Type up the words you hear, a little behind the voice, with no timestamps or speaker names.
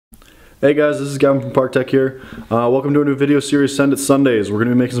Hey guys, this is Gavin from Park Tech here. Welcome to a new video series, Send It Sundays. We're going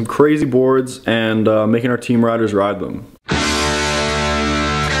to be making some crazy boards and making our team riders ride them.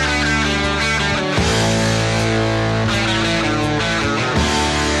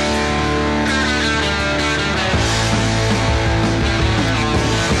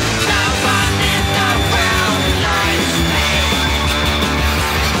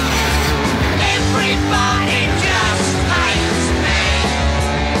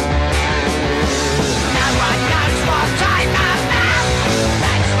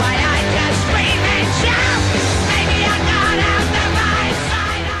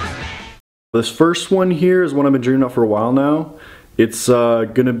 This first one here is one I've been dreaming up for a while now. It's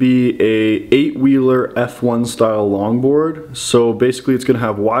gonna be a 8-wheeler F1 style longboard. So basically it's gonna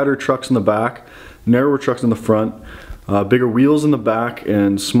have wider trucks in the back, narrower trucks in the front, bigger wheels in the back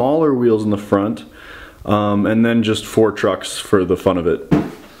and smaller wheels in the front, and then just 4 trucks for the fun of it.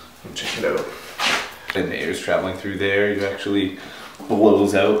 Check it out. And the air's traveling through there, it actually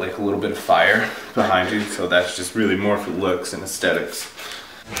blows out like a little bit of fire behind you, so that's just really more for looks and aesthetics.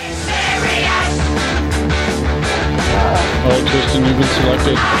 Alright Tristan, you've been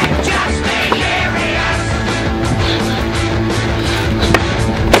selected.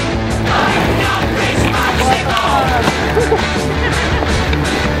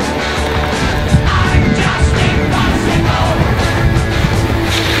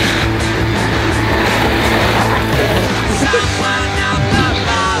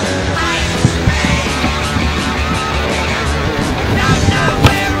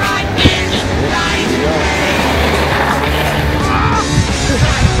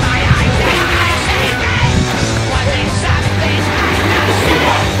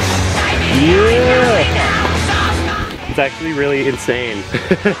 It's actually really insane.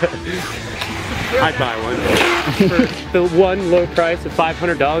 I'd buy one. For the one low price of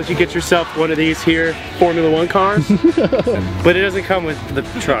 $500, you get yourself one of these here Formula One cars. But it doesn't come with the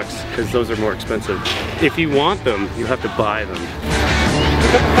trucks, because those are more expensive. If you want them, you have to buy them.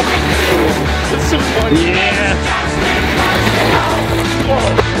 That's so funny. Yeah!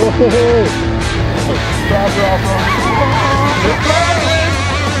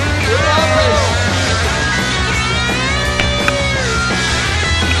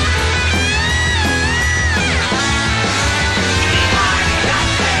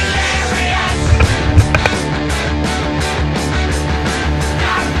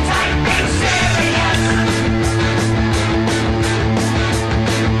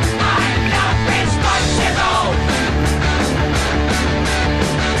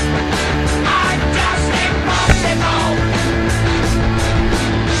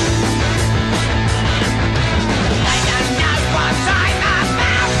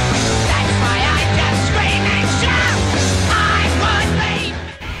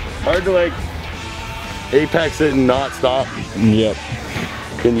 Hard to like apex it and not stop. Yep.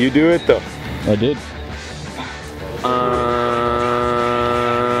 Can you do it though? I did.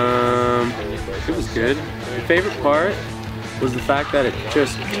 It was good. My favorite part was the fact that it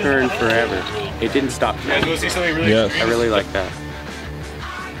just turned forever. It didn't stop. You guys want to see something really I really like that.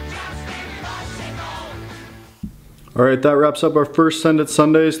 Alright, that wraps up our first Send It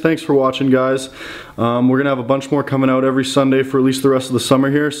Sundays. Thanks for watching, guys. We're going to have a bunch more coming out every Sunday for at least the rest of the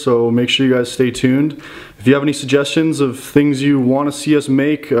summer here, so make sure you guys stay tuned. If you have any suggestions of things you want to see us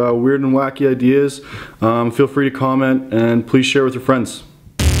make, weird and wacky ideas, feel free to comment and please share with your friends.